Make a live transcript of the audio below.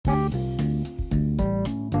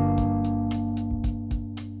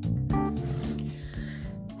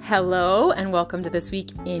Hello and welcome to This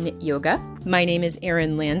Week in Yoga. My name is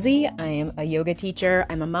Erin Lanzi. I am a yoga teacher,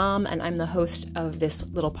 I'm a mom, and I'm the host of this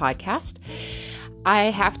little podcast.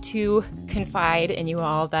 I have to confide in you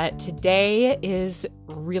all that today is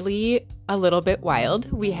really a little bit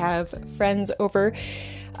wild. We have friends over.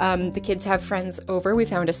 The kids have friends over. We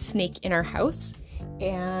found a snake in our house.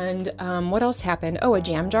 And what else happened? Oh, a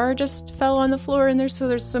jam jar just fell on the floor and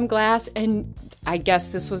there's some glass. And I guess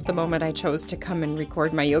this was the moment I chose to come and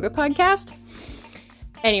record my yoga podcast.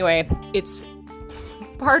 Anyway, it's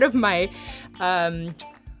part of my, Part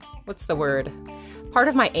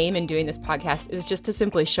of my aim in doing this podcast is just to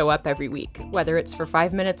simply show up every week, whether it's for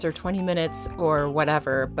 5 minutes or 20 minutes or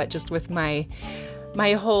whatever, but just with my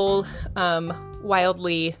whole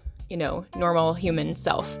wildly, normal human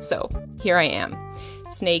self. So here I am,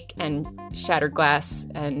 snake and shattered glass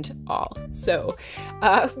and all. So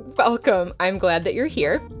welcome. I'm glad that you're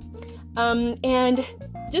here. And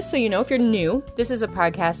just so you know, if you're new, this is a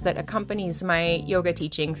podcast that accompanies my yoga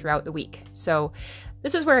teaching throughout the week. So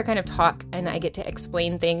this is where I kind of talk and I get to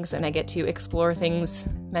explain things and I get to explore things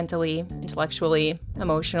mentally, intellectually,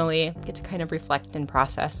 emotionally, get to kind of reflect and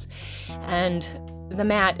process. And the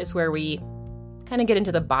mat is where we kind of get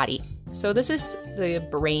into the body. So this is the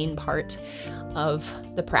brain part of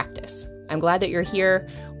the practice. I'm glad that you're here.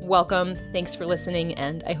 Welcome. Thanks for listening,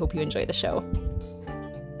 and I hope you enjoy the show.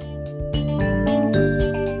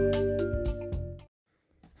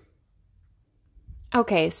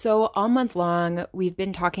 Okay, so all month long, we've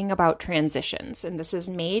been talking about transitions, and this is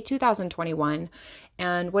May 2021,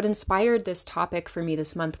 and what inspired this topic for me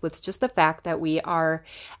this month was just the fact that we are,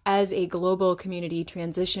 as a global community,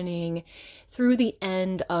 transitioning through the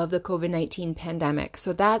end of the COVID-19 pandemic.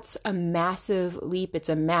 So that's a massive leap. It's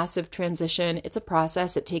a massive transition. It's a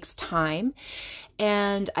process. It takes time.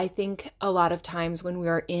 And I think a lot of times when we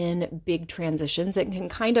are in big transitions, it can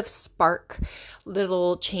kind of spark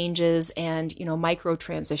little changes and, micro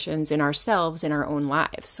transitions in ourselves, in our own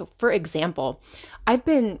lives. So for example, I've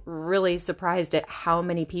been really surprised at how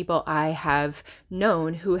many people I have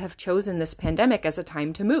known who have chosen this pandemic as a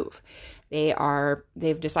time to move.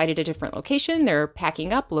 They've decided a different location. They're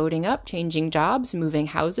packing up, loading up, changing jobs, moving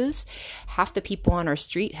houses. Half the people on our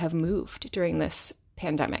street have moved during this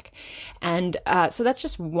pandemic. And so that's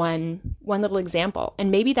just one little example.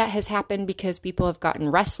 And maybe that has happened because people have gotten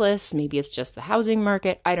restless. Maybe it's just the housing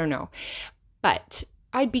market. I don't know. But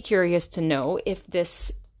I'd be curious to know if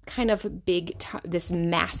this kind of this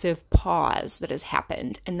massive pause that has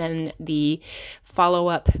happened and then the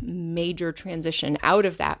follow-up major transition out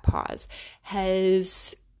of that pause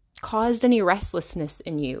has caused any restlessness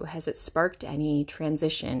in you? Has it sparked any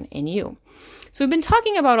transition in you? So we've been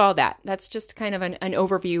talking about all that. That's just kind of an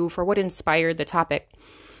overview for what inspired the topic.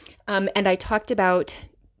 And I talked about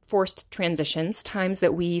forced transitions, times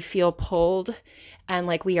that we feel pulled and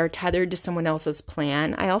like we are tethered to someone else's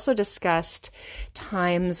plan. I also discussed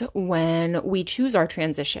times when we choose our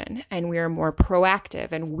transition and we are more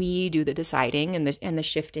proactive and we do the deciding and the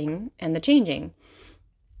shifting and the changing.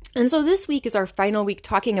 And so this week is our final week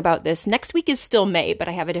talking about this. Next week is still May, but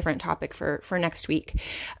I have a different topic for next week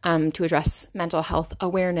to address Mental Health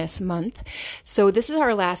Awareness Month. So this is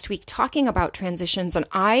our last week talking about transitions, and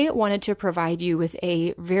I wanted to provide you with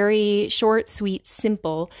a very short, sweet,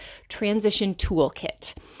 simple transition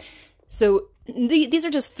toolkit. So these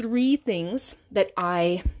are just 3 things that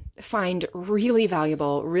I find really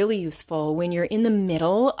valuable, really useful when you're in the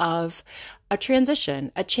middle of a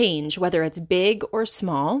transition, a change, whether it's big or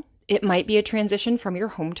small. It might be a transition from your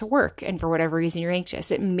home to work, and for whatever reason you're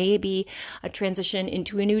anxious. It may be a transition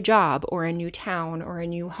into a new job or a new town or a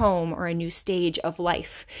new home or a new stage of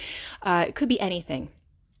life. It could be anything.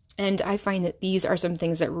 And I find that these are some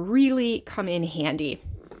things that really come in handy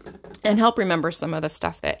and help remember some of the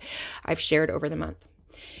stuff that I've shared over the month.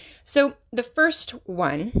 So the first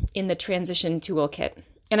one in the transition toolkit,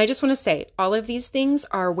 and I just want to say, all of these things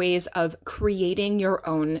are ways of creating your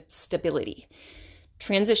own stability.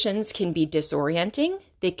 Transitions can be disorienting,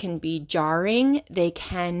 they can be jarring, they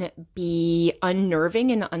can be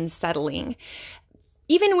unnerving and unsettling.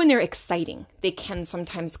 Even when they're exciting, they can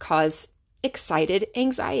sometimes cause excited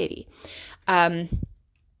anxiety. And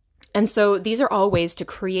so these are all ways to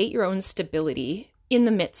create your own stability in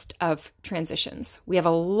the midst of transitions. We have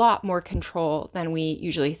a lot more control than we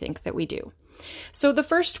usually think that we do. So the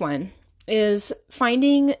first one is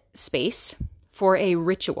finding space for a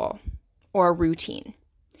ritual or a routine.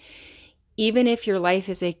 Even if your life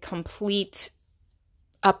is a complete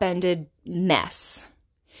upended mess,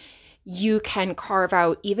 you can carve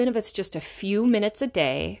out, even if it's just a few minutes a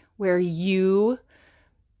day, where you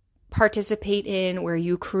participate in, where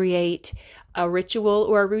you create a ritual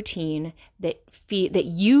or a routine that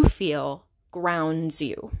you feel grounds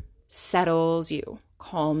you, settles you,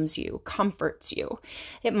 calms you, comforts you.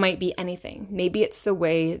 It might be anything. Maybe it's the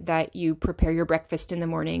way that you prepare your breakfast in the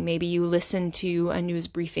morning. Maybe you listen to a news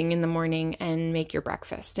briefing in the morning and make your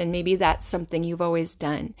breakfast. And maybe that's something you've always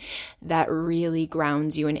done that really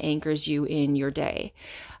grounds you and anchors you in your day.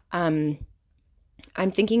 I'm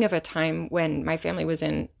thinking of a time when my family was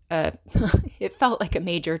in it felt like a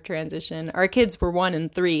major transition. Our kids were 1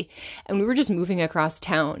 and 3, and we were just moving across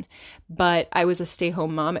town. But I was a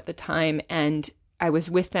stay-home mom at the time, and I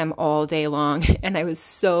was with them all day long, and I was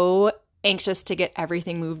so anxious to get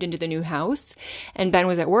everything moved into the new house. And Ben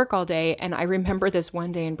was at work all day, and I remember this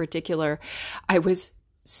one day in particular, I was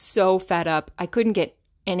so fed up. I couldn't get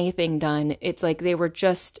anything done. It's like they were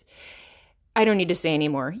just... I don't need to say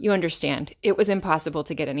anymore. You understand. It was impossible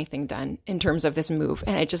to get anything done in terms of this move.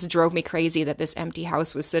 And it just drove me crazy that this empty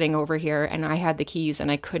house was sitting over here and I had the keys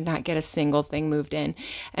and I could not get a single thing moved in.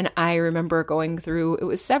 And I remember going through, it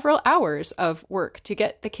was several hours of work to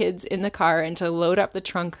get the kids in the car and to load up the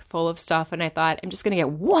trunk full of stuff. And I thought, I'm just going to get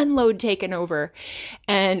one load taken over.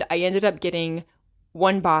 And I ended up getting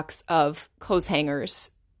one box of clothes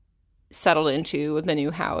hangers settled into the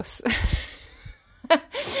new house.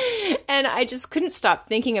 And I just couldn't stop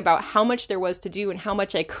thinking about how much there was to do and how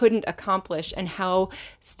much I couldn't accomplish and how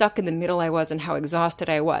stuck in the middle I was and how exhausted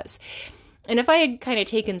I was. And if I had kind of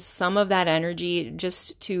taken some of that energy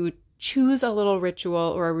just to choose a little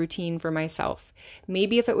ritual or a routine for myself,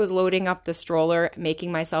 maybe if it was loading up the stroller,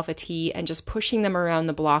 making myself a tea, and just pushing them around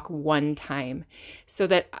the block one time so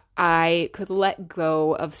that I could let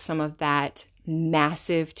go of some of that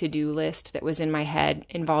massive to-do list that was in my head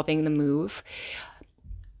involving the move.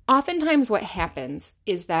 Oftentimes what happens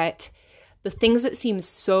is that the things that seem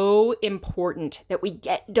so important that we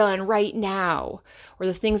get done right now, or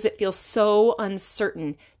the things that feel so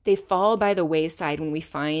uncertain, they fall by the wayside when we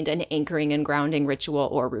find an anchoring and grounding ritual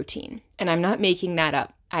or routine. And I'm not making that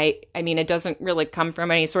up. I mean, it doesn't really come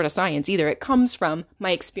from any sort of science either. It comes from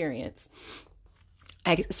my experience.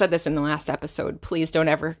 I said this in the last episode. Please don't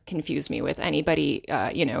ever confuse me with anybody,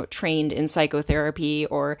 trained in psychotherapy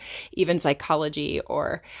or even psychology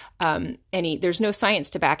or there's no science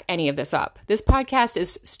to back any of this up. This podcast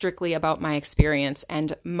is strictly about my experience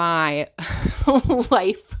and my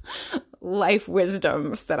life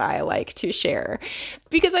wisdoms that I like to share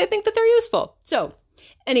because I think that they're useful. So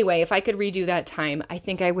anyway, if I could redo that time, I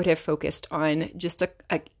think I would have focused on just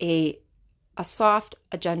a soft,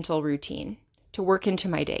 a gentle routine to work into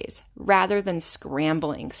my days rather than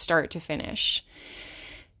scrambling start to finish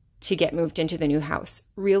to get moved into the new house.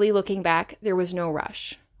 Really looking back, there was no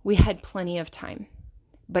rush. We had plenty of time,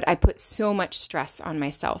 but I put so much stress on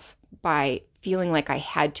myself by feeling like I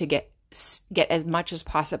had to get as much as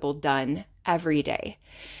possible done every day.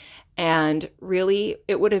 And really,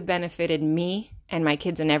 it would have benefited me and my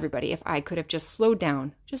kids and everybody if I could have just slowed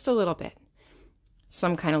down just a little bit.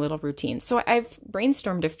 Some kind of little routine. So I've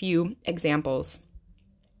brainstormed a few examples.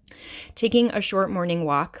 Taking a short morning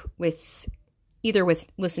walk with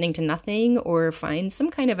listening to nothing or find some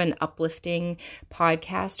kind of an uplifting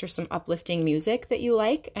podcast or some uplifting music that you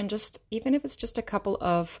like. And just, even if it's just a couple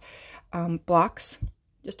of blocks,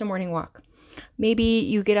 just a morning walk. Maybe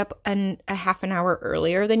you get up a half an hour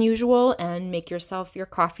earlier than usual and make yourself your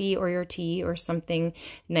coffee or your tea or something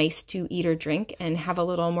nice to eat or drink and have a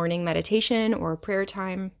little morning meditation or prayer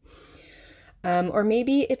time. Or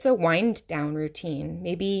maybe it's a wind down routine.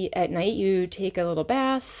 Maybe at night you take a little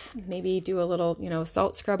bath, maybe do a little,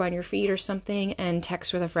 salt scrub on your feet or something and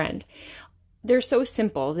text with a friend. They're so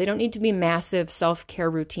simple. They don't need to be massive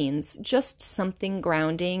self-care routines, just something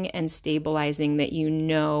grounding and stabilizing that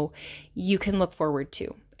you can look forward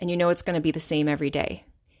to. And it's going to be the same every day.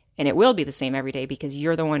 And it will be the same every day because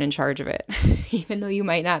you're the one in charge of it, even though you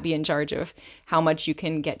might not be in charge of how much you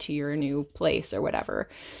can get to your new place or whatever.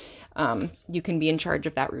 You can be in charge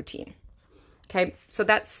of that routine. Okay, so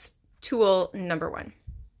that's tool number 1.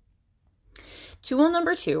 Tool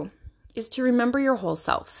number 2 is to remember your whole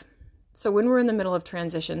self. So when we're in the middle of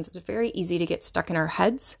transitions, it's very easy to get stuck in our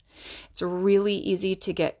heads. It's really easy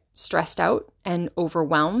to get stressed out and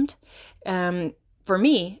overwhelmed. For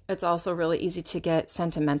me, it's also really easy to get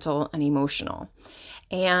sentimental and emotional.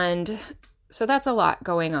 And so that's a lot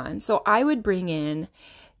going on. So I would bring in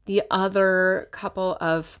the other couple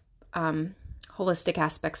of holistic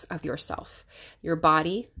aspects of yourself, your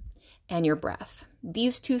body and your breath.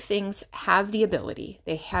 these two things have the ability,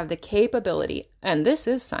 they have the capability, and this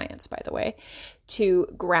is science, by the way, to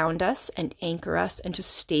ground us and anchor us and to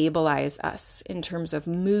stabilize us in terms of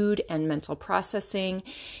mood and mental processing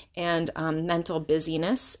and mental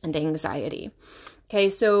busyness and anxiety. Okay,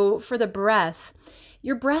 so for the breath,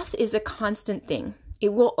 your breath is a constant thing.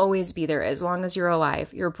 It will always be there as long as you're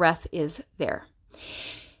alive. Your breath is there.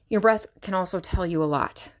 Your breath can also tell you a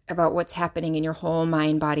lot about what's happening in your whole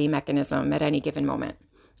mind-body mechanism at any given moment.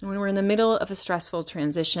 When we're in the middle of a stressful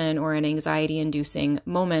transition or an anxiety-inducing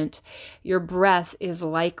moment, your breath is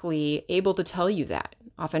likely able to tell you that.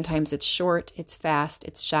 Oftentimes it's short, it's fast,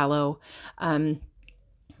 it's shallow.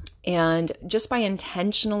 And just by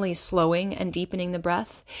intentionally slowing and deepening the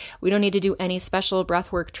breath, we don't need to do any special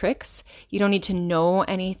breathwork tricks. You don't need to know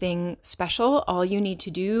anything special. All you need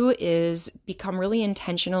to do is become really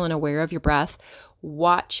intentional and aware of your breath.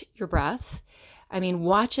 Watch your breath. I mean,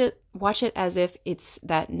 watch it as if it's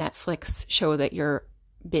that Netflix show that you're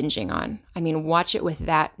binging on. I mean, watch it with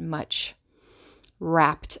that much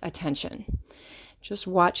rapt attention. Just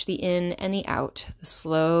watch the in and the out, the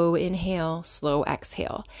slow inhale, slow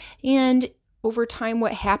exhale. And over time,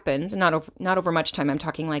 what happens, not over much time, I'm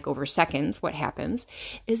talking like over seconds, what happens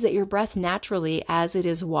is that your breath naturally, as it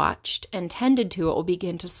is watched and tended to, it will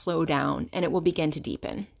begin to slow down and it will begin to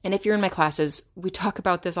deepen. And if you're in my classes, we talk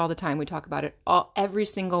about this all the time. We talk about it every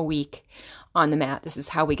single week on the mat. This is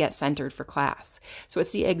how we get centered for class. So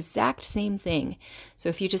it's the exact same thing. So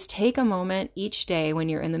if you just take a moment each day when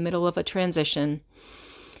you're in the middle of a transition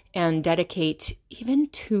and dedicate even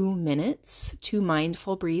 2 minutes to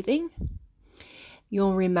mindful breathing,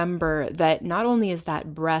 you'll remember that not only is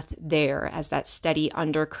that breath there as that steady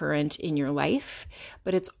undercurrent in your life,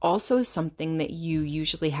 but it's also something that you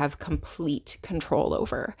usually have complete control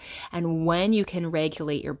over. And when you can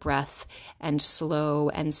regulate your breath and slow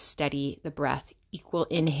and steady the breath, equal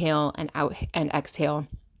inhale and out and exhale,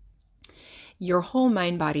 your whole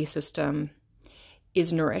mind-body system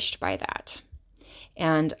is nourished by that.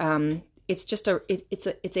 And it's just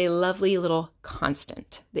it's a lovely little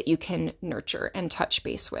constant that you can nurture and touch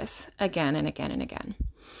base with again and again and again.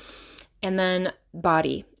 And then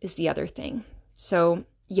body is the other thing. So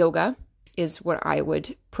yoga is what I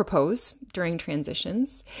would propose during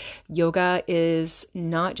transitions. Yoga is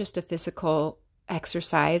not just a physical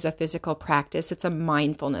exercise, a physical practice. It's a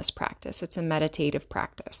mindfulness practice. It's a meditative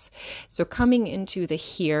practice. So coming into the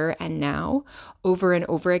here and now over and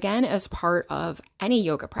over again as part of any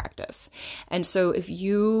yoga practice. And so if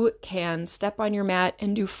you can step on your mat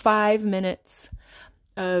and do 5 minutes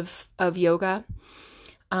of yoga,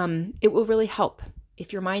 it will really help.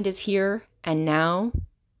 If your mind is here and now,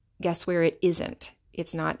 guess where it isn't?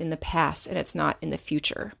 It's not in the past and it's not in the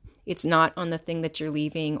future. It's not on the thing that you're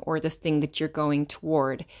leaving or the thing that you're going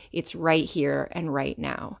toward. It's right here and right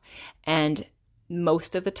now. And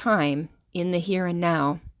most of the time, in the here and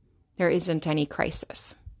now, there isn't any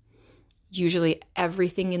crisis. Usually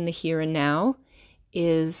everything in the here and now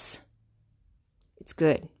it's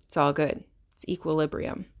good. It's all good. It's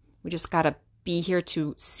equilibrium. We just got to be here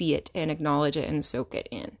to see it and acknowledge it and soak it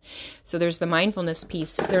in. So there's the mindfulness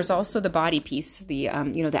piece. There's also the body piece, the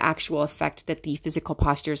actual effect that the physical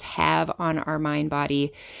postures have on our mind,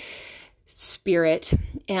 body, spirit.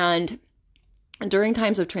 And during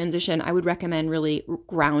times of transition, I would recommend really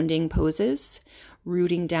grounding poses,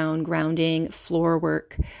 rooting down, grounding, floor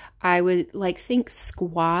work. I would think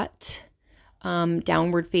squat,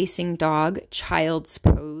 downward facing dog, child's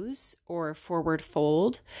pose, or forward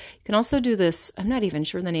fold. You can also do this, I'm not even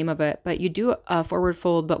sure the name of it, but you do a forward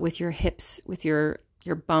fold, but with your hips, with your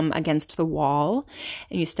bum against the wall,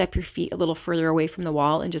 and you step your feet a little further away from the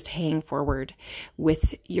wall and just hang forward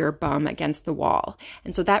with your bum against the wall.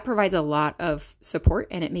 And so that provides a lot of support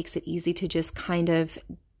and it makes it easy to just kind of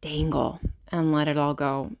dangle and let it all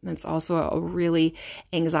go. It's also a really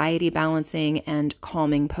anxiety balancing and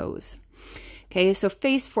calming pose. Okay, so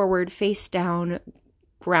face forward, face down,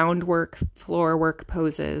 groundwork, floor work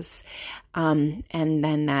poses, and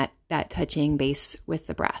then that touching base with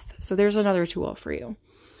the breath. So there's another tool for you.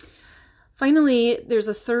 Finally, there's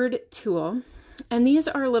a third tool, and these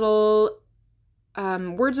are little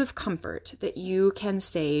words of comfort that you can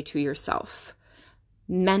say to yourself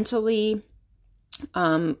mentally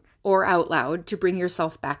or out loud to bring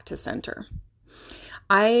yourself back to center.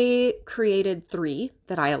 I created 3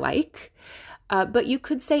 that I like. But you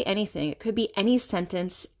could say anything. It could be any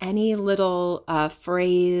sentence, any little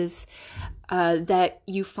phrase that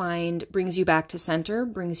you find brings you back to center,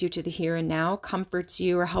 brings you to the here and now, comforts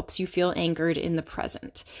you, or helps you feel anchored in the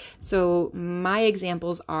present. So my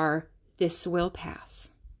examples are, this will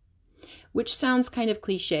pass. which sounds kind of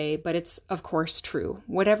cliche, but it's of course true.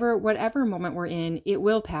 Whatever moment we're in, it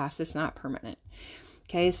will pass. It's not permanent.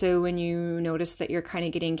 Okay, so when you notice that you're kind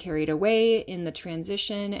of getting carried away in the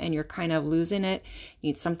transition and you're kind of losing it, you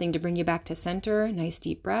need something to bring you back to center. Nice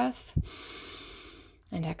deep breath.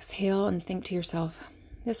 And exhale and think to yourself,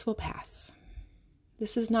 this will pass.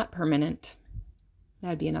 This is not permanent.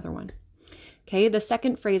 That'd be another one. Okay, the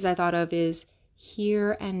second phrase I thought of is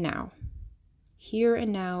here and now. Here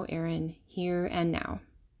and now, Erin, here and now.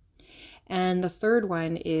 And the third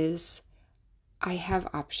one is I have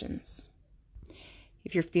options.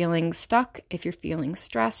 If you're feeling stuck, if you're feeling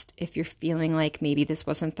stressed, if you're feeling like maybe this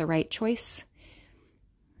wasn't the right choice,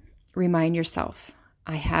 remind yourself,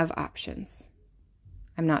 I have options.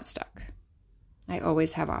 I'm not stuck. I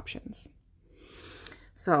always have options.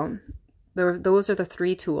 So those are the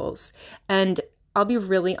 3 tools. And I'll be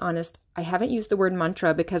really honest, I haven't used the word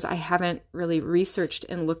mantra because I haven't really researched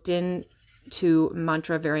and looked into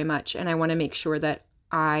mantra very much. And I want to make sure that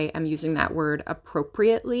I am using that word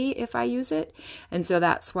appropriately if I use it. And so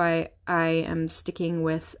that's why I am sticking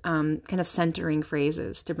with kind of centering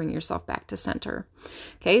phrases to bring yourself back to center.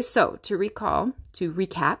 Okay, so to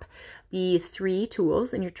recap, the 3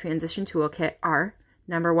 tools in your transition toolkit are,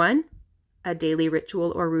 number 1, a daily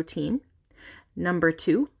ritual or routine. Number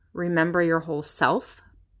 2, remember your whole self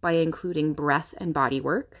by including breath and body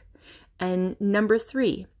work. And number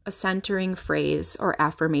 3, a centering phrase or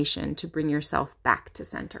affirmation to bring yourself back to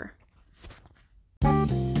center.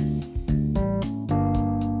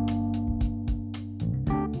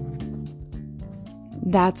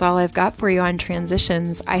 That's all I've got for you on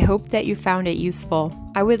transitions. I hope that you found it useful.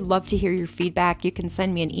 I would love to hear your feedback. You can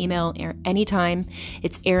send me an email anytime.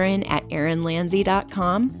 It's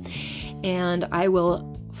erin@erinlandsey.com, and I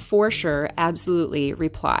will for sure absolutely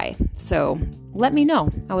reply. So let me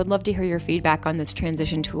know. I would love to hear your feedback on this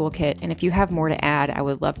transition toolkit, and if you have more to add, I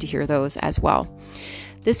would love to hear those as well.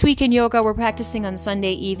 This week in yoga, we're practicing on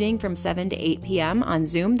Sunday evening from 7 to 8 p.m. on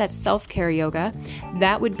Zoom. That's self-care yoga.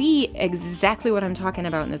 That would be exactly what I'm talking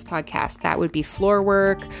about in this podcast. That would be floor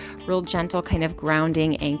work, real gentle kind of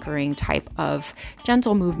grounding, anchoring type of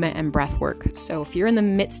gentle movement and breath work. So if you're in the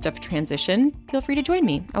midst of transition, feel free to join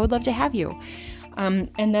me. I would love to have you.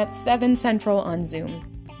 And that's 7 Central on Zoom.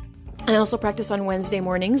 I also practice on Wednesday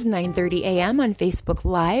mornings, 9:30 a.m. on Facebook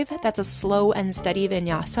Live. That's a slow and steady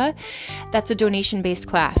vinyasa. That's a donation-based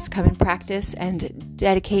class. Come and practice and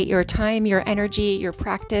dedicate your time, your energy, your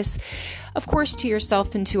practice, of course, to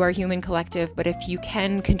yourself and to our human collective. But if you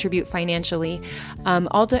can contribute financially,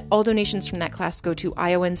 all donations from that class go to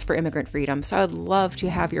Iowans for Immigrant Freedom. So I would love to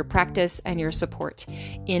have your practice and your support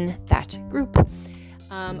in that group.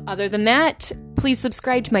 Other than that, please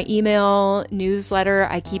subscribe to my email newsletter.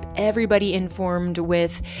 I keep everybody informed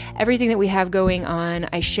with everything that we have going on.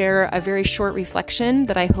 I share a very short reflection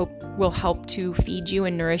that I hope will help to feed you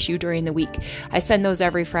and nourish you during the week. I send those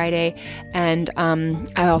every Friday, and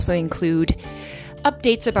I also include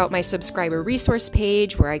updates about my subscriber resource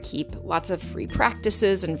page where I keep lots of free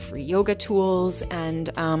practices and free yoga tools. And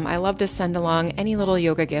I love to send along any little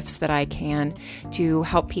yoga gifts that I can to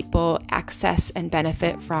help people access and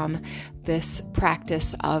benefit from this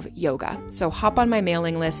practice of yoga. So hop on my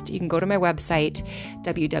mailing list. You can go to my website,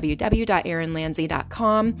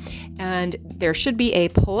 www.erinlandsey.com, and there should be a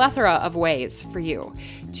plethora of ways for you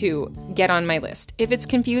to get on my list. If it's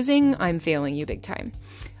confusing, I'm failing you big time.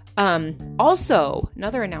 Also,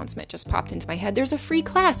 another announcement just popped into my head. There's a free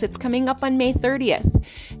class. It's coming up on May 30th,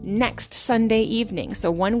 next Sunday evening.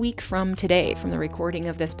 So 1 week from today, from the recording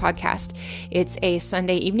of this podcast, it's a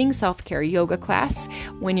Sunday evening self-care yoga class.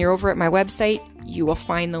 When you're over at my website, you will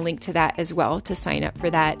find the link to that as well to sign up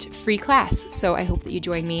for that free class. So I hope that you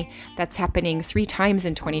join me. That's happening 3 times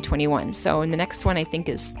in 2021. So in the next one, I think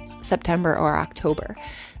is September or October.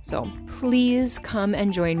 So please come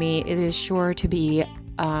and join me. It is sure to be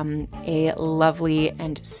a lovely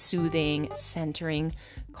and soothing, centering,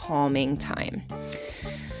 calming time.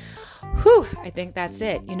 Whew, I think that's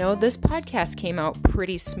it. This podcast came out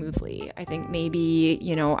pretty smoothly. I think maybe,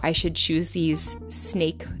 I should choose these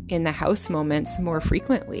snake in the house moments more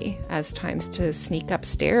frequently as times to sneak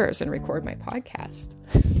upstairs and record my podcast.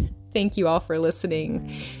 Thank you all for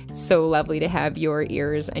listening. So lovely to have your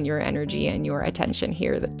ears and your energy and your attention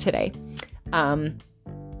here today. I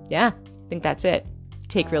think that's it.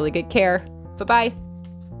 Take really good care. Bye-bye.